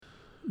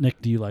Nick,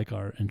 do you like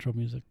our intro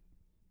music?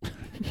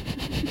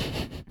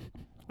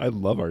 I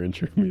love our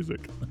intro music.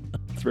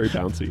 It's very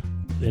bouncy.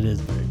 It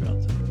is very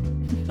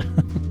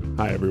bouncy.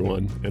 Hi,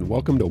 everyone, and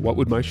welcome to What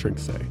Would My Shrink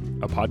Say,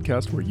 a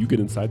podcast where you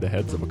get inside the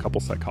heads of a couple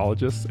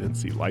psychologists and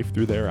see life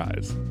through their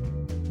eyes.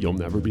 You'll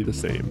never be the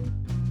same.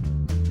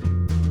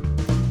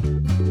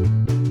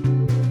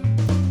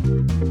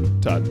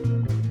 Todd.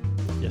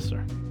 Yes, sir.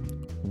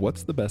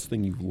 What's the best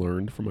thing you've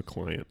learned from a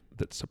client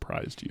that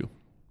surprised you?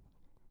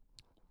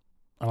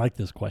 I like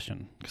this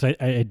question because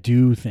I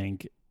do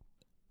think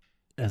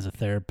as a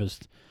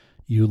therapist,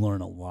 you learn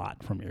a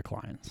lot from your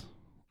clients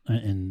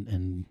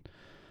in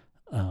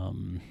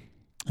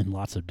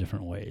lots of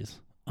different ways.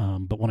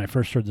 But when I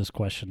first heard this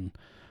question,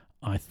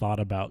 I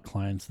thought about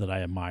clients that I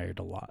admired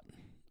a lot.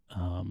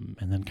 And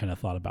then kind of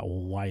thought about,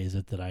 well, why is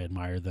it that I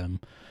admire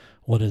them?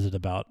 What is it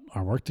about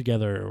our work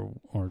together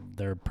or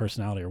their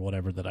personality or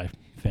whatever that I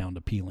found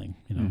appealing,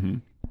 you know? Mm-hmm.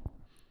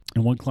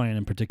 And one client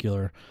in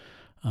particular,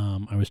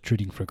 I was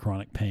treating for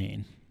chronic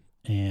pain,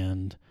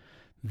 and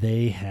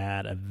they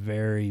had a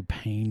very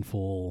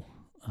painful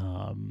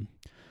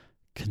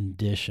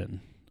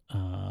condition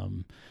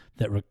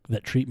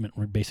that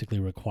treatment basically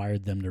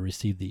required them to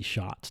receive these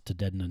shots to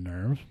deaden a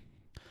nerve.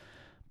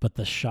 But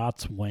the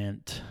shots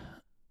the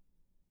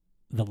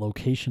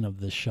location of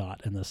the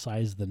shot and the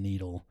size of the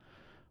needle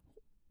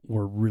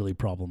were really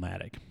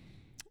problematic.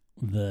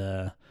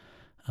 It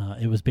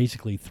was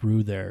basically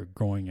through their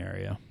groin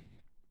area,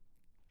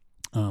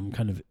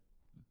 kind of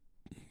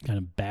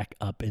back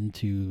up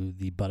into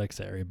the buttocks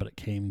area, but it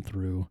came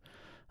through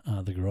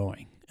the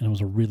groin, and it was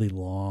a really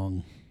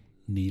long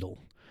needle.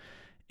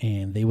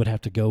 And they would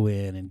have to go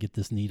in and get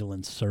this needle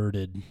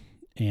inserted,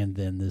 and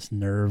then this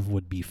nerve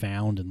would be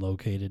found and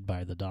located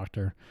by the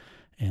doctor,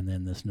 and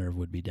then this nerve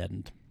would be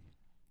deadened.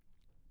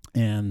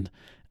 And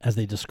as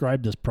they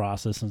described this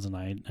process, and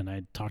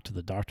I talked to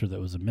the doctor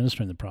that was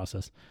administering the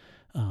process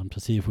to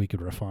see if we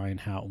could refine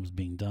how it was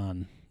being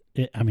done.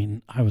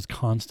 I was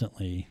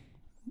constantly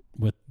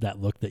with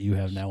that look that you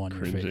have now on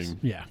your face.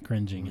 Yeah,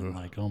 cringing and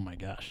like, oh my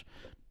gosh.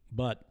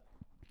 But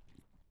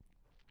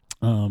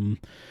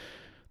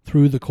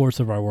through the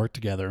course of our work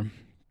together,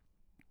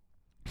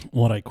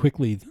 what I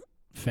quickly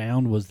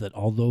found was that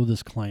although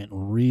this client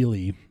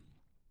really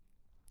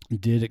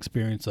did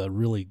experience a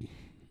really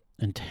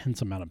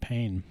intense amount of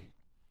pain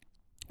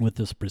with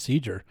this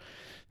procedure,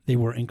 they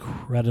were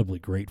incredibly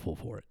grateful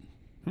for it.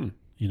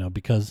 You know,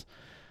 because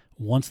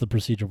once the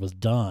procedure was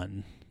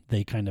done,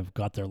 they kind of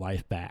got their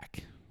life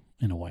back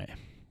in a way.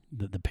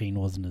 The pain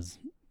wasn't as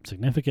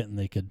significant, and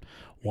they could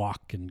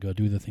walk and go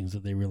do the things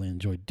that they really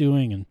enjoyed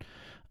doing.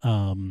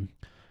 And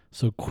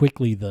so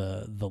quickly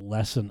the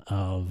lesson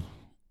of,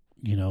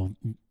 you know,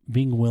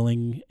 being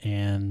willing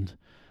and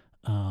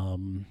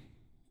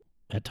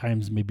at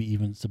times maybe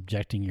even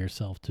subjecting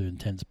yourself to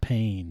intense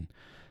pain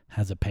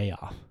has a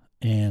payoff,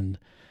 and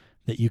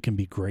that you can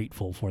be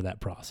grateful for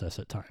that process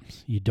at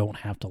times. You don't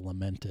have to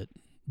lament it,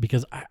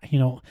 because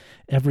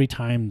every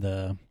time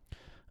the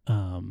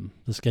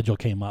schedule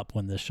came up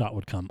when this shot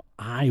would come,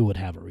 I would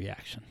have a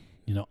reaction.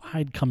 You know,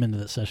 I'd come into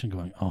the session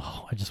going,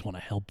 oh, I just want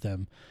to help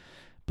them.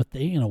 But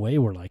they, in a way,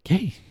 were like,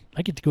 hey,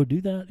 I get to go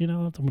do that. You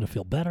know, I'm going to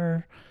feel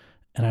better.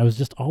 And I was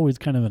just always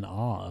kind of in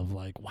awe of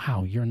like,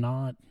 wow, you're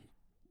not,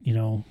 you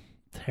know,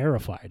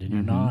 terrified, and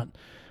you're not,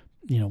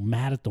 you know,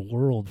 mad at the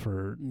world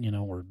for, you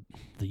know, or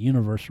the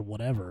universe or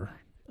whatever.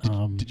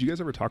 Did you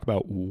guys ever talk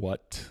about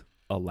what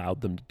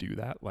allowed them to do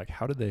that? Like,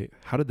 how did they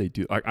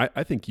do? Like,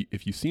 I think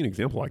if you see an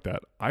example like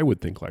that, I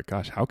would think like,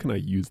 gosh, how can I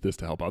use this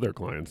to help other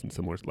clients and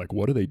similar? Like,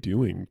 what are they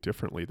doing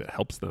differently that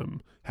helps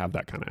them have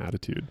that kind of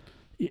attitude?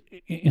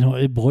 You know,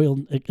 it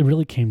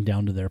really came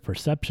down to their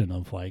perception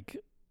of like,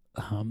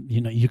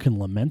 you know, you can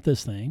lament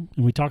this thing,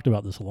 and we talked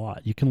about this a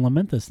lot. You can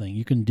lament this thing,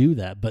 you can do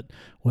that, but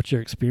what's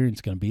your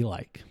experience going to be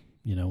like?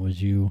 You know,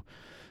 as you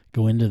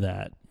go into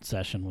that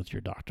session with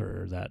your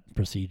doctor or that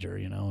procedure,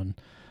 you know,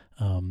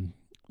 and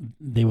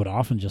they would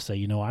often just say,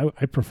 you know,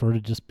 I prefer to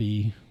just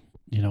be,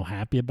 you know,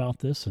 happy about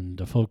this and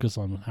to focus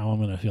on how I'm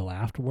going to feel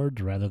afterwards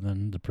rather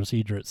than the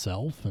procedure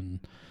itself.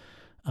 And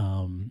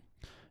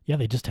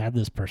they just had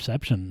this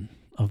perception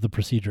of the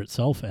procedure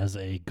itself as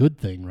a good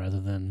thing rather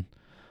than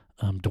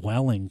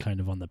dwelling kind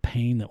of on the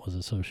pain that was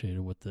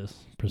associated with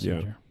this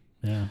procedure.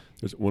 Yeah.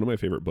 There's one of my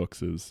favorite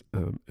books is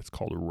it's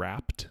called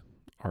Wrapped,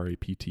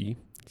 R-A-P-T.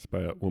 It's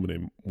by a woman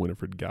named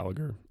Winifred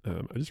Gallagher.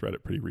 I just read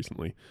it pretty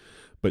recently,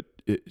 but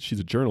she's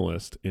a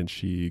journalist, and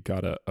she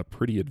got a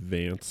pretty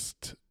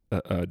advanced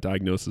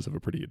diagnosis of a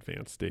pretty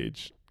advanced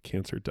stage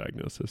cancer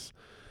diagnosis.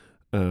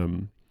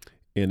 And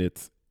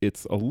it's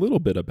a little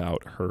bit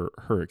about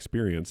her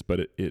experience, but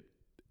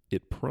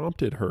it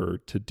prompted her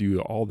to do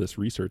all this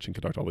research and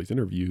conduct all these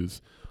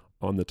interviews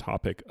on the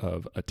topic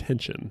of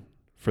attention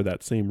for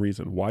that same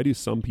reason. Why do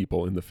some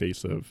people, in the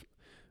face of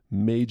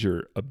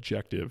major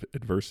objective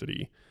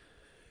adversity,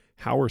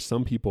 how are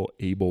some people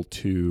able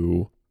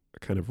to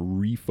kind of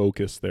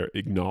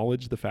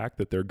acknowledge the fact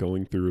that they're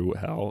going through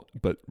hell,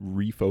 but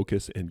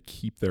refocus and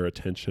keep their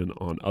attention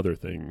on other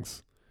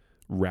things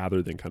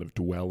rather than kind of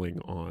dwelling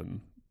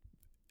on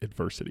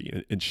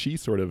adversity. And she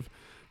sort of,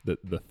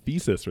 the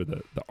thesis or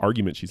the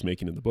argument she's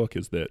making in the book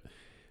is that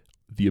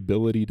the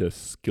ability to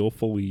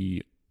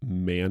skillfully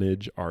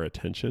manage our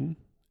attention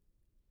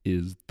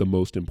is the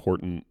most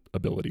important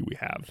ability we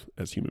have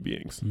as human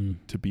beings,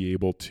 to be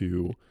able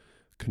to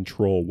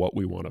control what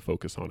we want to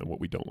focus on and what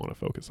we don't want to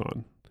focus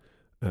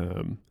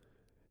on.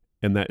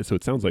 And that, so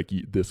it sounds like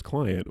this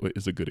client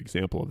is a good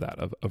example of that,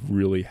 of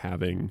really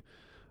having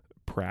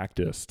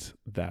practiced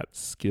that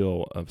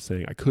skill of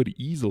saying, I could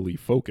easily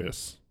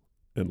focus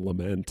and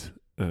lament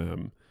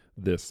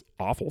this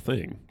awful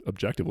thing,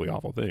 objectively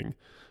awful thing,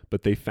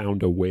 but they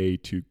found a way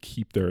to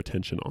keep their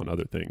attention on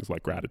other things,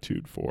 like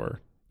gratitude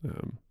for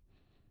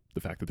the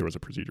fact that there was a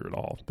procedure at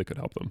all that could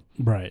help them.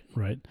 Right.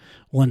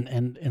 Well,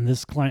 and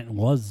this client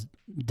was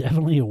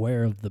definitely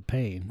aware of the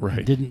pain.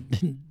 Right.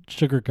 Didn't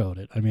sugarcoat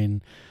it. I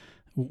mean,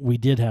 we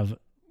did have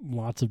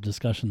lots of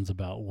discussions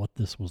about what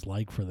this was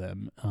like for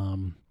them.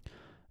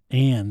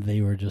 And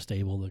they were just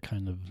able to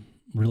kind of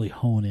really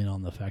hone in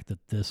on the fact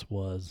that this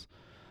was,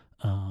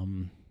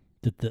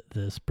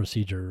 this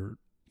procedure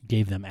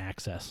gave them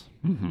access.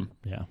 Mm-hmm.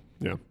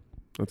 Yeah.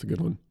 That's a good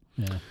one.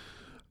 Yeah.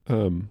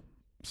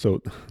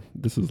 So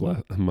this is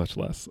much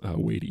less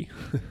weighty,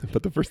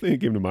 but the first thing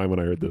that came to mind when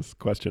I heard this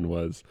question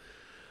was,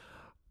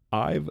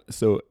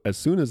 so as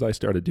soon as I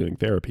started doing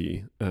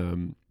therapy,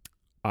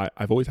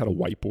 I've always had a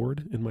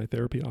whiteboard in my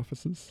therapy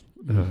offices.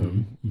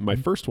 My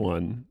first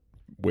one,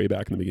 way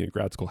back in the beginning of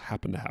grad school,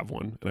 happened to have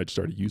one, and I just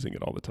started using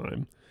it all the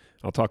time.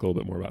 I'll talk a little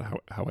bit more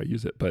about how I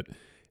use it, but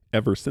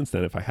ever since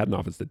then, if I had an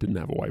office that didn't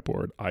have a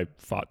whiteboard, I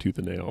fought tooth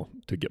and nail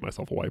to get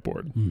myself a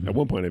whiteboard. Mm-hmm. At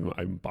one point,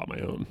 I even bought my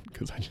own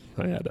because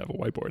I had to have a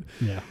whiteboard.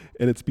 Yeah.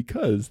 And it's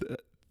because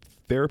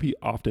therapy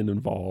often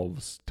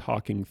involves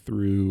talking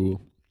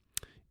through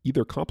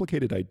either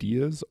complicated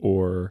ideas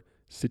or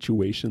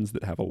situations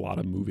that have a lot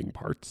of moving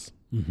parts,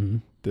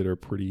 that are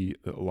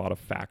a lot of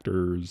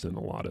factors and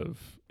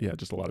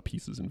just a lot of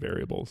pieces and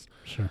variables.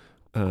 Sure.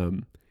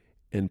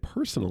 And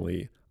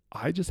personally,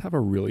 I just have a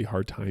really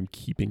hard time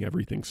keeping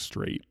everything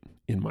straight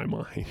in my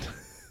mind.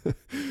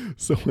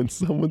 So when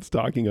someone's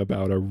talking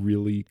about a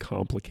really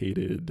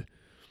complicated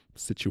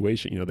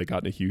situation, they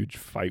got in a huge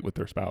fight with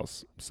their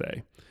spouse,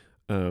 say,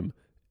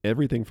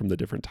 everything from the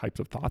different types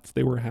of thoughts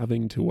they were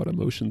having to what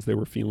emotions they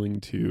were feeling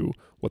to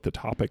what the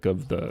topic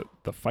of the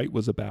fight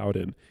was about.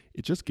 And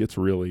it just gets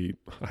I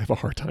have a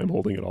hard time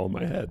holding it all in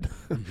my head.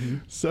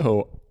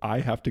 So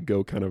I have to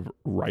go kind of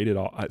write it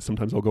all.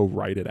 Sometimes I'll go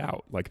write it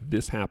out. Like,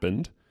 this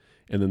happened,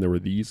 and then there were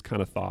these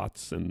kind of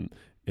thoughts and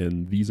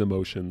these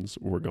emotions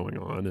were going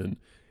on. And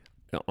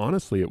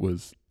honestly,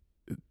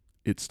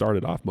 it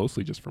started off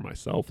mostly just for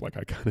myself. Like,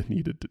 I kind of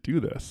needed to do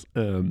this.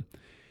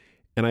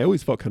 And I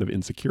always felt kind of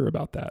insecure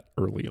about that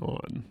early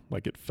on.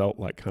 Like, it felt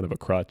like kind of a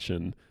crutch.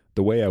 And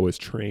the way I was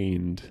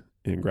trained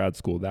in grad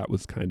school, that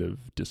was kind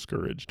of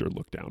discouraged or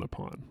looked down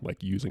upon,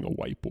 like using a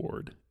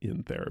whiteboard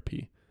in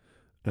therapy.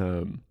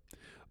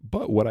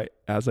 But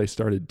as I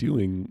started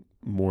doing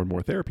more and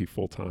more therapy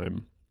full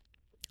time,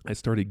 I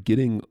started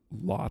getting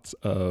lots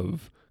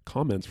of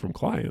comments from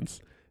clients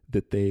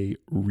that they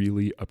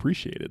really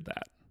appreciated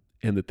that,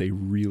 and that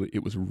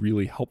it was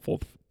really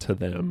helpful to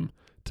them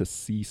to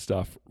see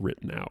stuff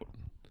written out.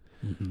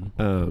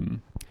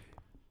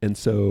 And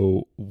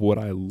so what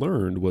I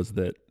learned was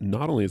that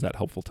not only is that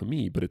helpful to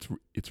me, but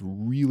it's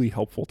really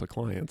helpful to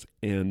clients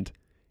and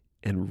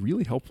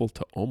really helpful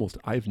to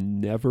I've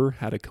never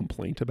had a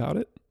complaint about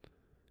it.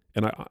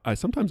 And I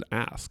sometimes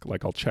ask,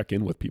 like, I'll check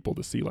in with people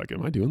to see, like,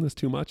 am I doing this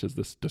too much? Is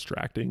this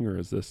distracting, or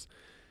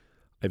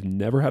I've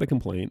never had a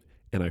complaint,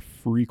 and I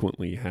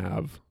frequently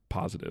have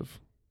positive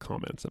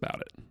comments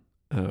about it.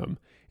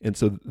 And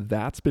so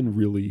that's been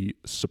really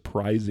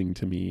surprising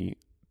to me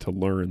to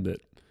learn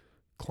that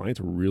clients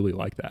really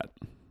like that.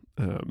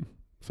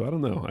 So I don't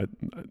know.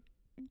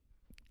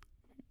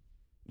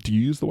 Do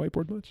you use the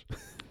whiteboard much?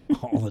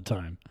 All the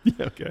time.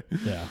 Yeah. Okay.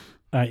 Yeah.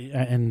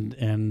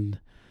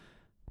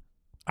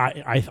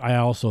 I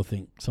also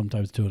think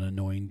sometimes to an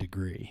annoying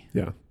degree.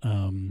 Yeah.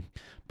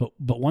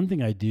 But one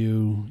thing I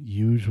do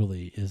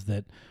usually is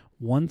that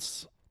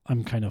once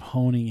I'm kind of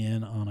honing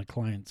in on a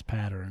client's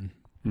pattern,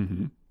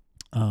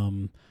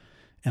 and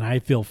I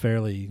feel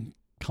fairly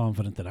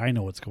confident that I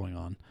know what's going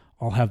on,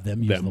 I'll have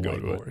them use the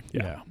whiteboard.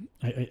 Yeah.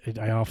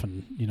 I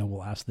often,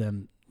 will ask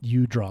them,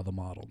 you draw the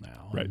model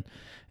now. Right.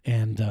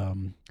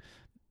 And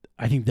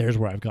I think there's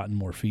where I've gotten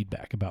more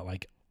feedback about,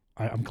 like,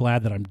 I'm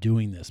glad that I'm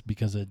doing this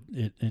because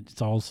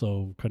it's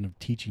also kind of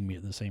teaching me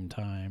at the same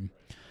time.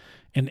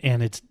 And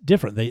it's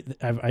different.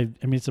 I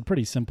mean, it's a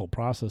pretty simple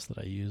process that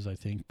I use, I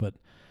think, but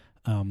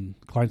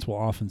clients will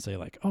often say,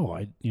 like, oh,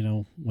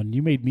 when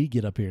you made me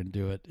get up here and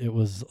do it, it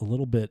was a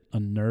little bit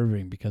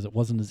unnerving because it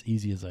wasn't as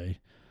easy as I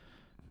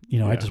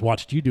just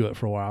watched you do it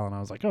for a while, and I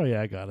was like, oh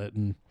yeah, I got it.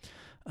 And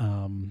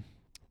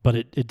but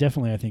it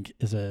definitely, I think,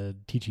 is a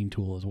teaching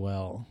tool as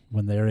well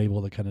when they're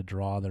able to kind of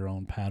draw their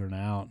own pattern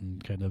out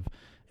and kind of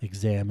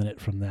examine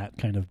it from that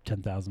kind of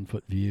 10,000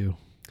 foot view.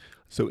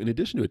 So in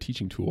addition to a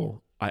teaching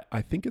tool,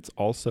 I think it's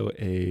also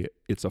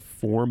it's a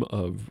form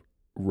of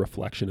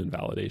reflection and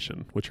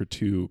validation, which are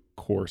two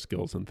core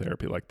skills in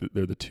therapy. Like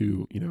they're the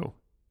two,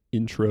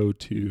 intro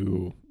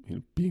to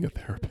being a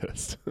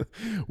therapist.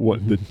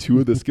 The two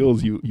of the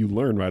skills you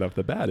learn right off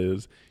the bat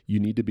is you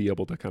need to be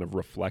able to kind of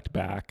reflect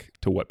back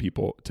to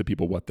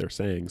people what they're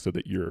saying so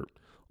that you're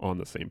on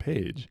the same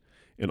page,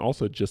 and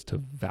also just to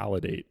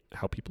validate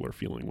how people are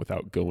feeling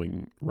without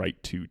going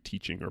right to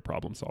teaching or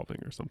problem solving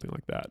or something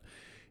like that.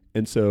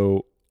 And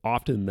so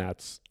often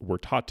we're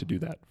taught to do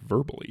that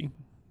verbally.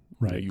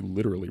 Right. You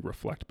literally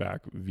reflect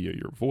back via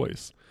your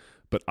voice.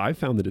 But I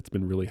found that it's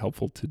been really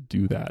helpful to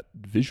do that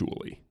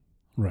visually.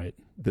 Right.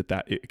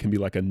 That it can be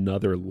like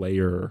another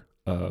layer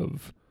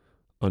of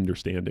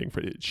understanding.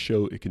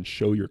 It can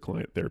show your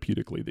client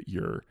therapeutically that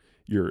you're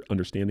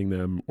understanding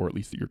them, or at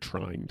least that you're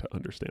trying to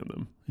understand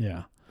them.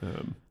 Yeah.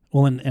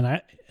 Well, and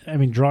I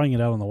mean, drawing it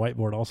out on the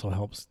whiteboard also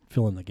helps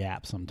fill in the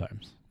gaps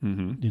sometimes.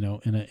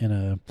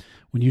 Mm-hmm.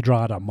 When you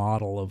draw out a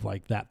model of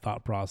like that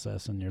thought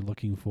process, and you're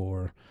looking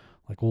for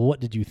like, well, what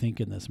did you think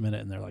in this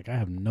minute? And they're like, I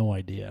have no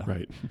idea.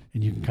 Right.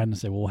 And you can kind of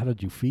say, well, how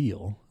did you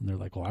feel? And they're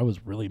like, well, I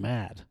was really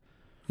mad.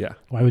 Yeah.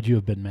 Why would you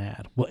have been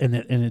mad? Well, and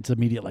it's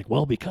immediate, like,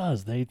 well,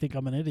 because they think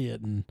I'm an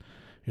idiot. And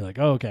you're like,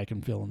 oh, okay, I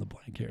can fill in the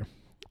blank here.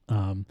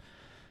 And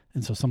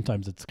so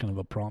sometimes it's kind of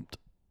a prompt,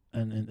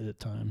 and at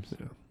times.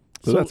 Yeah.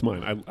 So that's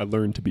mine. I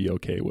learned to be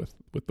okay with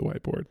the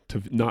whiteboard,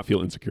 to not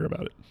feel insecure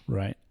about it.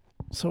 Right.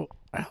 So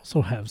I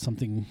also have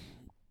something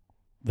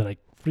that I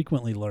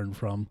frequently learn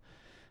from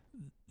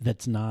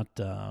that's not,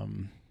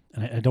 and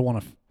I don't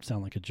want to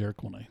sound like a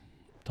jerk when I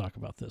talk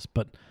about this,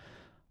 but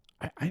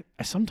I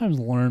sometimes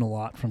learn a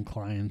lot from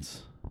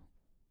clients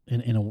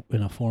in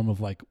a form of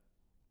like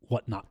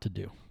what not to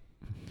do.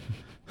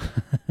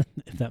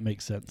 If that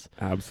makes sense.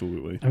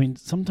 Absolutely. I mean,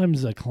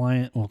 sometimes a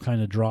client will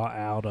kind of draw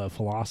out a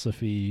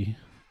philosophy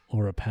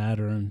or a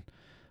pattern,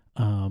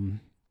 and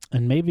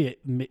maybe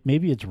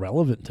it's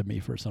relevant to me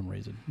for some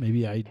reason.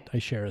 Maybe I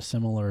share a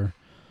similar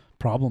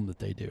problem that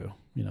they do.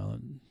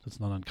 It's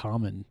not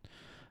uncommon.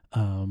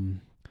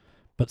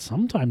 But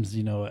sometimes,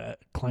 a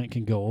client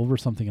can go over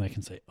something and I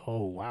can say,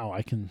 oh, wow,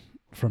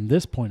 from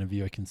this point of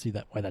view, I can see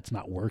why that's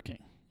not working,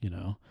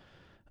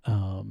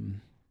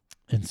 and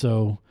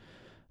so,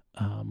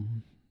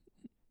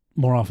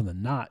 more often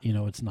than not,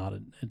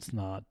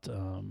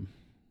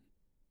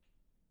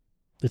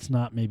 it's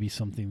not maybe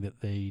something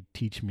that they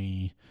teach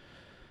me.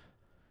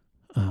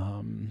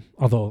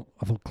 Although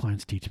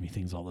clients teach me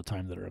things all the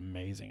time that are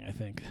amazing, I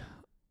think.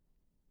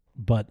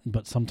 But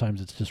sometimes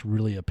it's just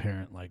really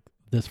apparent, like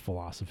this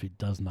philosophy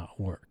does not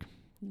work.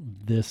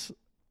 This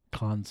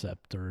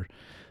concept or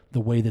the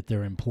way that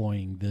they're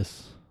employing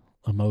this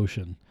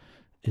emotion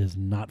is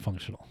not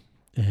functional.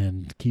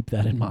 And keep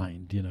that in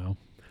mind,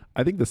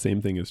 I think the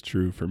same thing is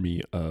true for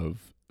me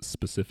of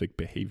specific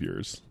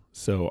behaviors.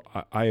 So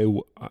I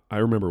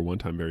remember one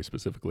time very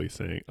specifically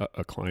saying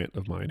a client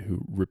of mine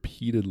who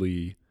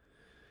repeatedly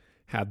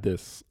had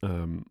this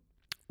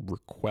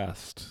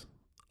request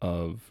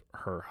of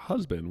her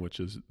husband, which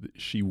is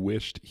she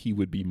wished he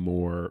would be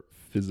more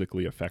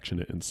physically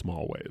affectionate in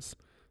small ways.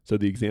 So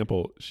the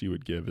example she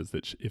would give is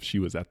that if she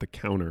was at the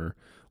counter,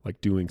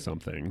 like doing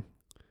something,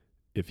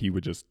 if he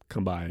would just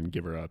come by and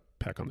give her a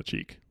peck on the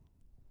cheek.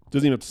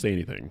 Doesn't even have to say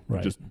anything.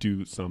 Right. Just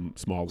do some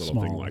small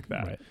thing like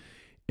that. Right.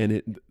 And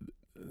it,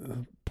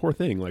 poor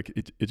thing, like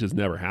it just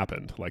never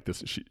happened. Like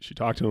this, she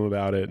talked to him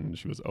about it, and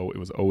it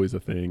was always a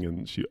thing,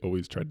 and she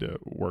always tried to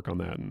work on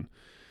that.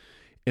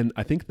 And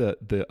I think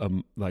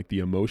the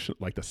emotion,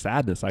 like the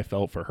sadness I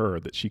felt for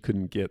her that she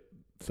couldn't get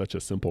such a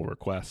simple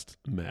request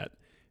met,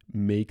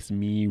 makes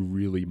me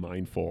really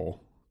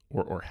mindful,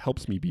 or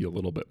helps me be a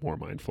little bit more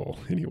mindful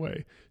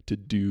anyway, to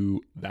do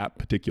that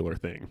particular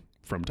thing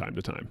from time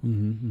to time.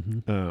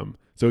 Mm-hmm, mm-hmm.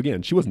 So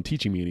again, she wasn't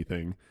teaching me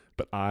anything,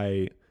 but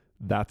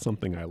that's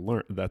something I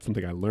learned. That's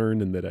something I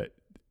learned, and that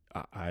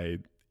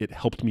it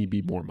helped me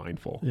be more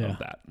mindful of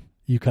that.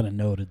 You kind of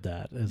noted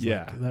that as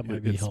like, that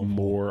might be helpful. It's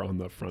more on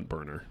the front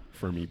burner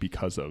for me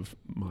because of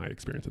my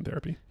experience in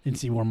therapy. And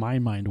see, where my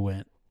mind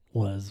went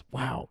was,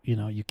 wow,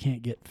 you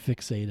can't get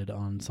fixated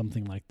on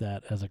something like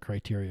that as a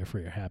criteria for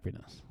your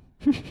happiness.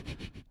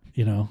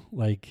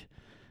 Like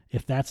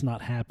if that's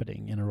not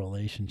happening in a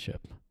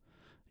relationship,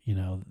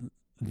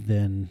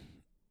 then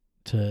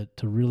to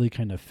really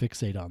kind of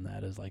fixate on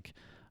that is like,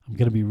 I'm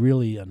going to be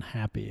really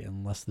unhappy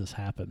unless this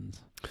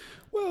happens.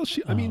 Well,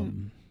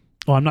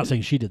 I'm not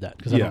saying she did that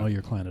because I don't know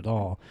your client at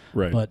all.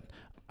 Right. But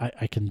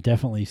I can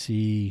definitely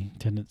see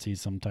tendencies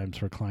sometimes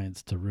for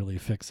clients to really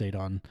fixate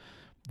on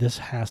this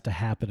has to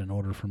happen in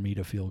order for me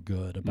to feel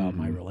good about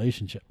my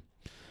relationship.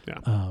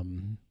 Yeah.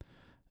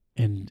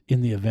 And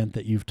in the event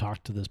that you've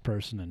talked to this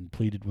person and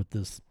pleaded with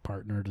this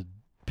partner to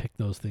pick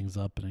those things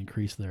up and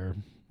increase their,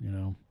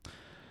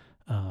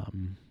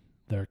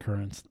 their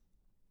occurrence,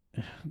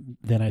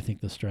 then I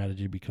think the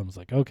strategy becomes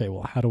like, okay,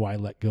 well, how do I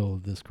let go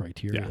of this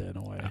criteria in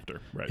a way?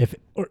 After, right.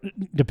 Or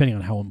depending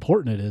on how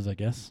important it is, I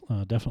guess,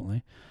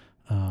 definitely.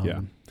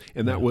 And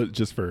that was,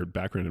 just for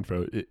background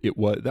info,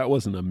 that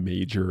wasn't a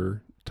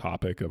major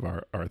topic of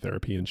our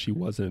therapy, and she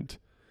wasn't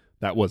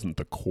that wasn't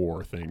the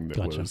core thing that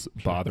Gotcha. was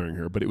Sure. bothering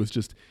her, but it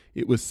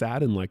was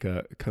sad in like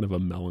a kind of a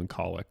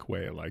melancholic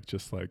way, like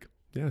just like,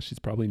 yeah, she's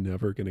probably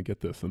never going to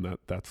get this. And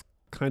that's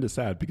kind of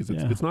sad because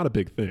Yeah. it's not a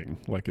big thing.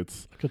 Like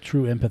it's Like a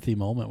true empathy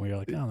moment where you're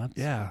like, oh, that's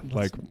that's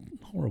like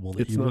horrible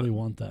that it's you not- really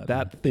want that.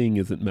 that thing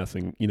isn't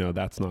messing,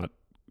 that's not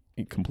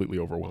completely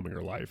overwhelming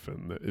her life.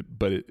 And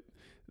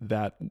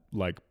that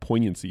like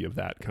poignancy of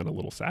that kind of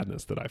little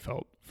sadness that I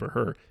felt for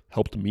her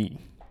helped me.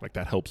 Like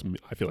that helps me.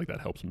 I feel like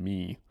that helps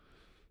me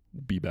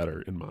be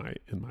better in my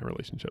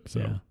relationship. So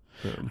Yeah.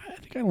 I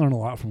think I learn a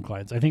lot from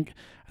clients. I think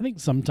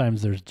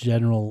sometimes there's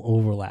general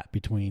overlap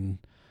between,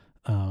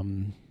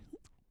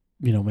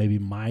 maybe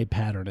my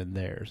pattern and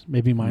theirs.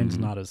 Maybe mine's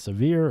not as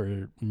severe,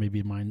 or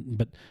maybe mine,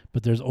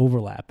 but there's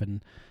overlap,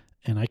 and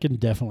I can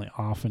definitely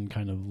often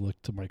kind of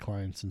look to my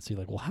clients and see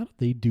like, well, how did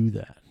they do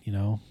that?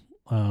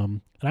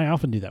 And I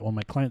often do that when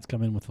my clients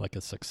come in with like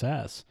a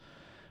success.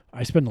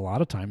 I spend a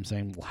lot of time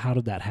saying, well, how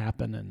did that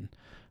happen? And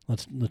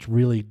let's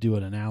really do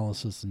an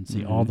analysis and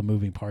see all the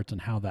moving parts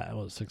and how that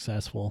was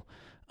successful.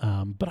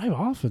 But I've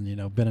often,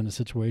 been in a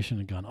situation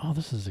and gone, oh,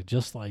 this is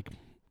just like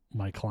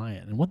my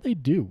client and what they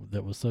do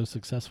that was so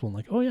successful. And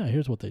like, oh yeah,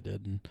 here's what they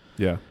did. And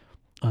yeah,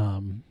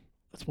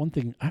 that's one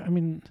thing. I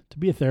mean, to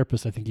be a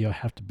therapist, I think you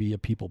have to be a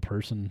people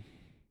person.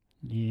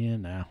 Yeah,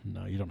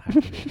 no, you don't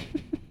have to.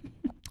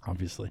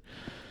 Obviously.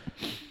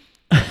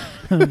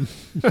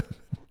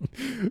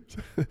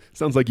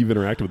 sounds like you've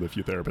interacted with a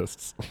few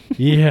therapists.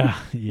 Yeah.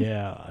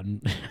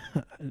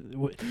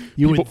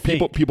 You would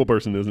think. People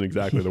person isn't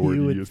exactly the word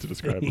you use to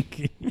describe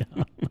it. Yeah.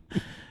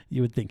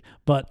 You would think.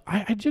 But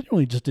I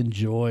genuinely just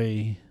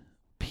enjoy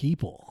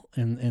people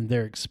and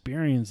their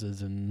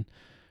experiences, and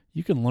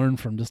you can learn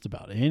from just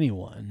about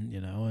anyone,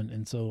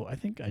 and so I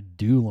think I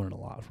do learn a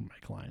lot from my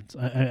clients.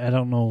 I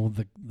don't know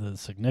the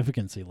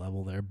significancy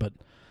level there, but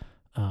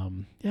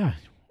yeah,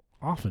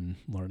 often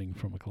learning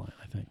from a client,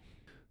 I think.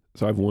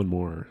 So I have one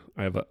more.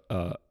 I have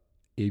a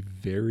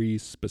very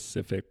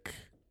specific,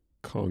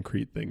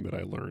 concrete thing that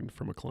I learned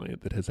from a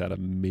client that has had a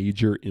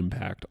major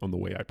impact on the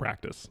way I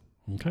practice.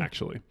 Okay.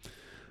 Actually,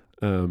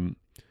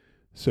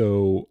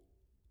 so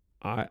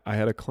I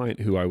had a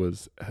client who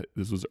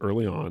this was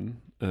early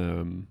on,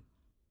 and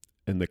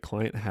the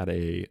client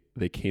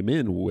they came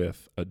in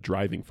with a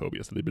driving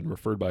phobia. So they'd been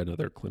referred by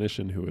another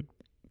clinician who had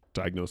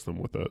diagnosed them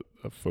with a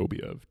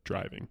phobia of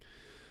driving.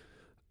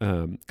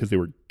 Because they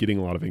were getting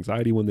a lot of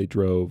anxiety when they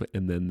drove,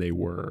 and then they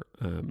were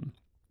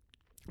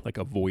like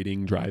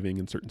avoiding driving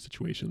in certain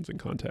situations and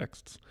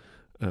contexts.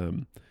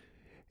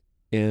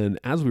 And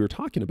as we were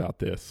talking about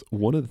this,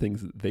 one of the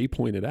things that they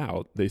pointed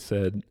out, they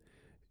said,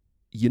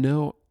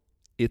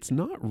 it's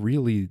not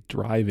really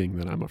driving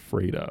that I'm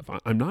afraid of.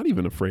 I'm not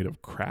even afraid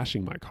of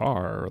crashing my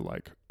car or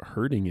like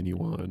hurting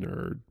anyone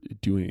or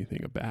doing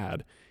anything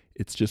bad.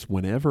 It's just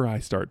whenever I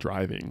start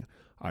driving,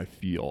 I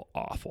feel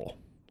awful.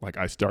 Like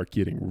I start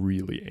getting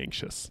really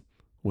anxious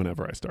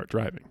whenever I start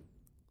driving.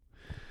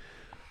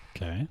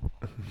 Okay.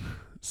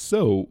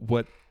 So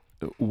what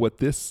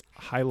this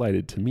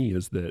highlighted to me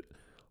is that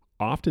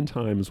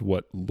oftentimes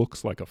what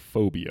looks like a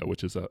phobia,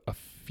 which is a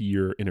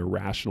fear, an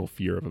irrational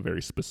fear of a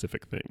very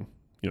specific thing,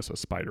 so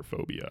spider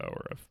phobia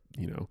or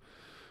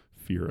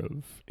fear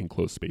of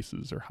enclosed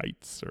spaces or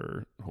heights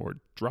or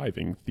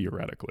driving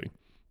theoretically.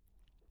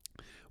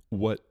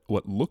 What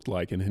looked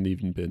like and had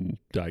even been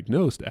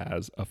diagnosed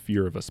as a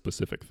fear of a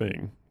specific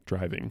thing,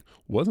 driving,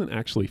 wasn't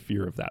actually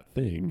fear of that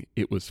thing.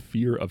 It was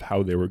fear of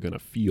how they were going to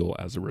feel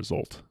as a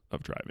result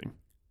of driving.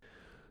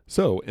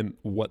 So, and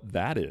what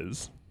that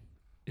is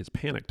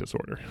panic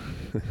disorder.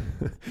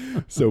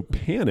 So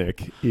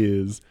panic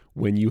is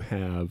when you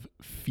have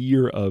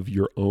fear of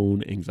your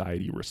own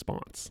anxiety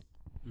response.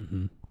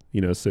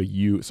 Mm-hmm.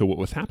 So what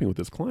was happening with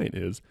this client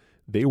is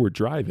they were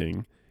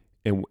driving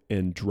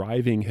and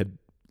driving had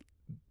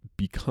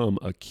become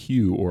a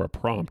cue or a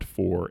prompt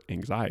for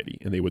anxiety,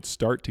 and they would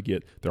start to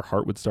get, their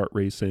heart would start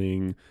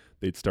racing,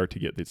 they'd start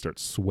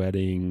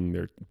sweating,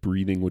 their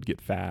breathing would get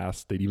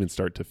fast, they'd even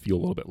start to feel a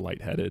little bit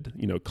lightheaded,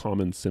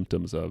 common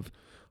symptoms of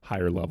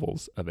higher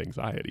levels of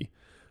anxiety.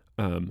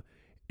 And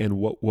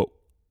what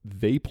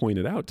they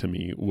pointed out to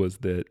me was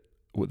that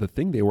the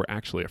thing they were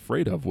actually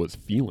afraid of was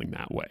feeling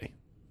that way,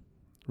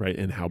 right?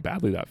 And how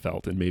badly that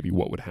felt, and maybe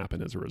what would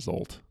happen as a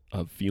result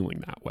of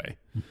feeling that way.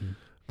 Mm-hmm.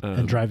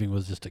 And driving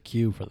was just a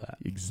cue for that.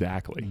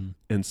 Exactly.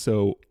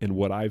 Mm. And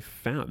what I've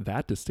found,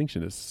 that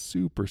distinction is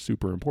super,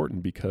 super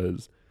important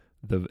because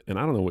and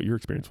I don't know what your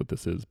experience with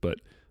this is, but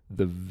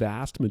the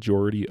vast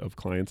majority of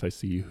clients I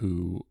see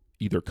who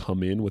either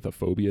come in with a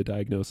phobia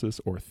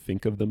diagnosis or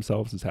think of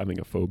themselves as having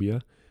a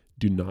phobia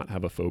do not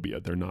have a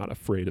phobia. They're not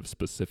afraid of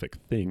specific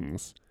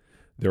things.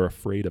 They're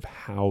afraid of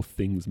how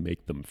things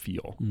make them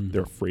feel. Mm.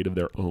 They're afraid of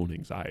their own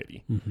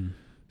anxiety. Mm-hmm.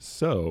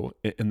 So,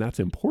 and that's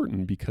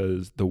important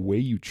because the way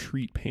you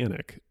treat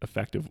panic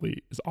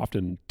effectively is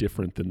often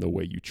different than the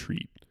way you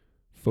treat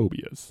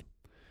phobias.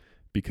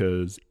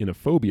 Because in a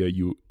phobia,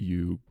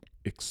 you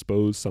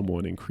expose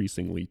someone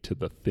increasingly to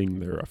the thing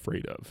they're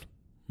afraid of,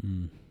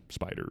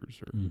 spiders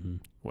or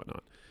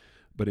whatnot.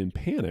 But in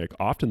panic,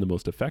 often the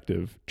most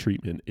effective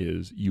treatment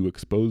is you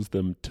expose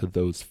them to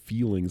those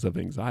feelings of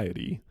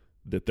anxiety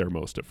that they're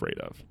most afraid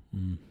of.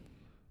 Mm.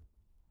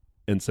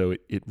 And so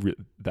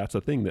that's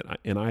a thing that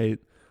I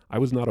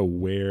was not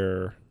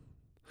aware.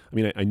 I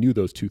mean, I knew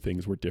those two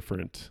things were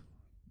different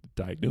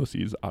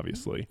diagnoses,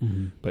 obviously,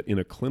 but in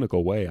a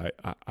clinical way,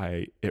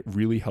 it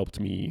really helped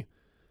me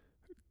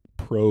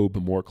probe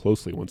more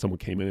closely when someone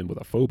came in with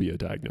a phobia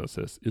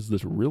diagnosis. Is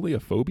this really a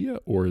phobia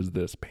or is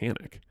this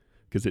panic?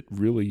 Because it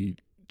really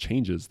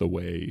changes the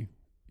way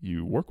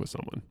you work with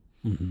someone.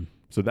 Mm-hmm.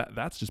 So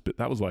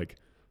that was like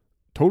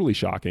totally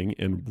shocking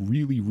and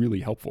really,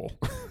 really helpful.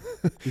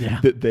 Yeah.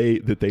 that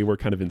they were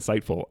kind of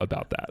insightful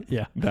about that.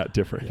 Yeah. That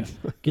difference.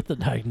 Yeah. Get the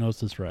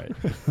diagnosis right.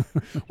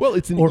 Well,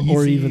 it's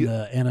or even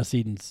the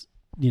antecedents,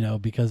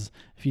 because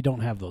if you don't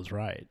have those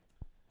right,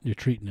 you're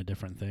treating a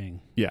different thing.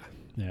 Yeah.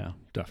 Yeah.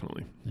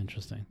 Definitely.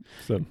 Interesting.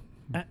 So,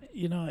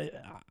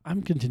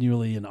 I'm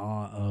continually in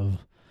awe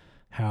of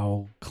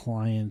how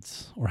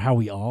clients, or how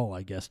we all,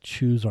 I guess,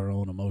 choose our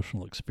own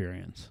emotional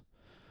experience.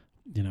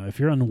 If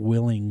you're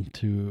unwilling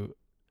to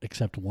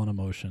accept one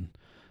emotion,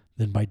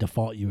 then by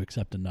default you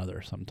accept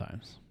another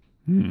sometimes.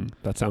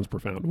 That sounds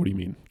profound. What do you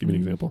mean? Give me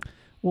an example.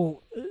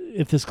 Well,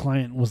 if this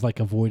client was like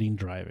avoiding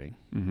driving,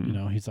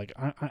 he's like,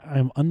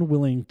 I'm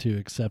unwilling to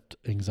accept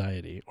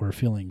anxiety or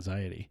feel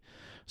anxiety.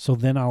 So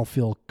then I'll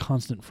feel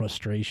constant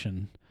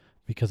frustration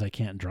because I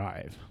can't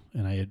drive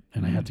and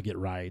I have to get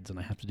rides and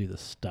I have to do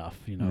this stuff,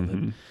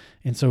 and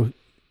so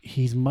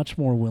he's much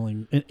more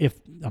willing. If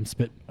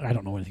I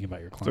don't know anything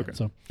about your client. Okay.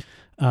 So,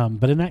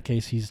 but in that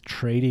case, he's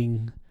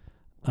trading,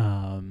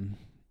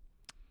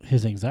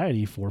 his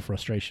anxiety for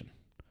frustration.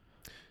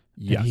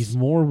 Yes. And he's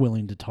more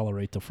willing to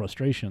tolerate the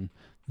frustration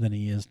than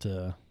he is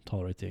to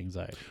tolerate the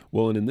anxiety.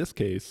 Well, and in this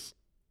case,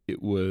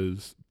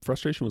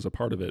 frustration was a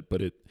part of it,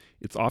 but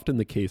it's often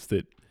the case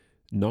that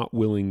not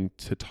willing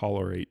to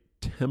tolerate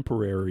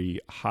temporary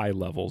high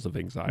levels of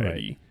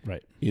anxiety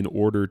right. in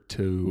order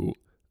to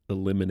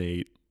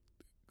eliminate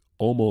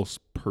almost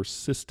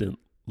persistent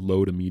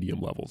low to medium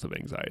levels of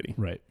anxiety.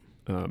 Right.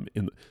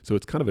 So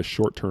it's kind of a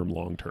short-term,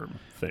 long-term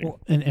thing. Well,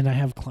 and I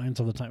have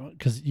clients all the time,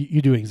 because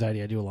you do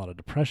anxiety, I do a lot of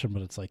depression,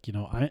 but it's like,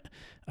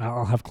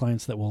 I'll have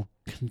clients that will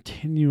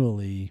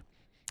continually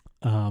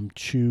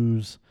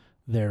choose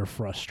their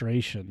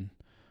frustration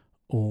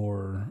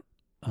or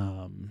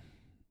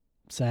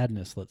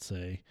sadness, let's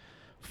say,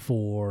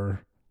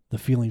 for the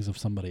feelings of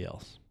somebody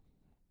else.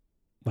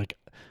 Like,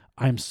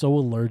 I'm so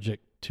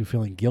allergic to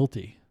feeling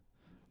guilty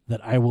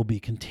that I will be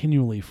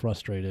continually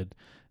frustrated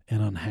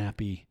and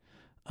unhappy.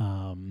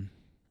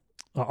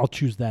 I'll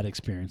choose that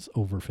experience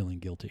over feeling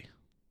guilty.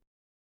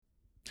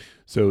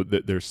 So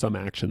there's some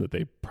action that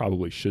they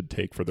probably should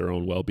take for their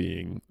own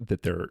well-being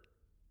that they're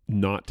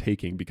not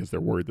taking because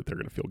they're worried that they're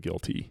going to feel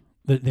guilty.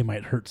 They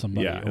might hurt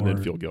somebody. Yeah, and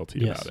then feel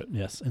guilty about it.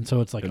 Yes, and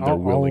so it's like and they're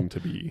willing to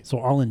be. So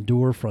I'll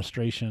endure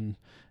frustration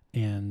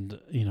and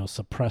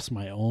suppress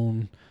my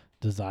own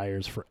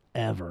desires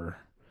forever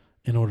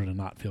in order to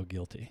not feel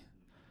guilty.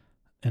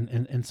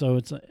 And so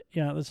it's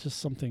that's just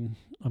something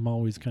I'm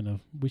always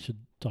we should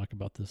talk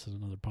about this in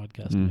another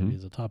podcast maybe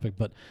as a topic,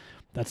 but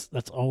that's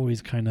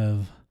always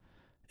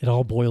it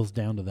all boils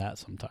down to that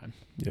sometimes.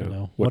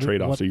 Yeah. What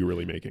trade-offs are you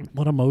really making?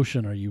 What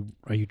emotion are you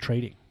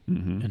trading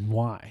and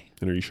why?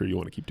 And are you sure you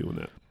want to keep doing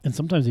that? And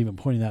sometimes even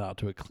pointing that out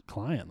to a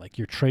client, like,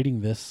 you're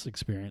trading this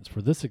experience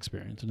for this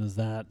experience. And is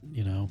that,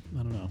 I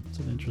don't know, it's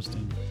an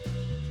interesting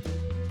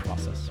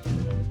process.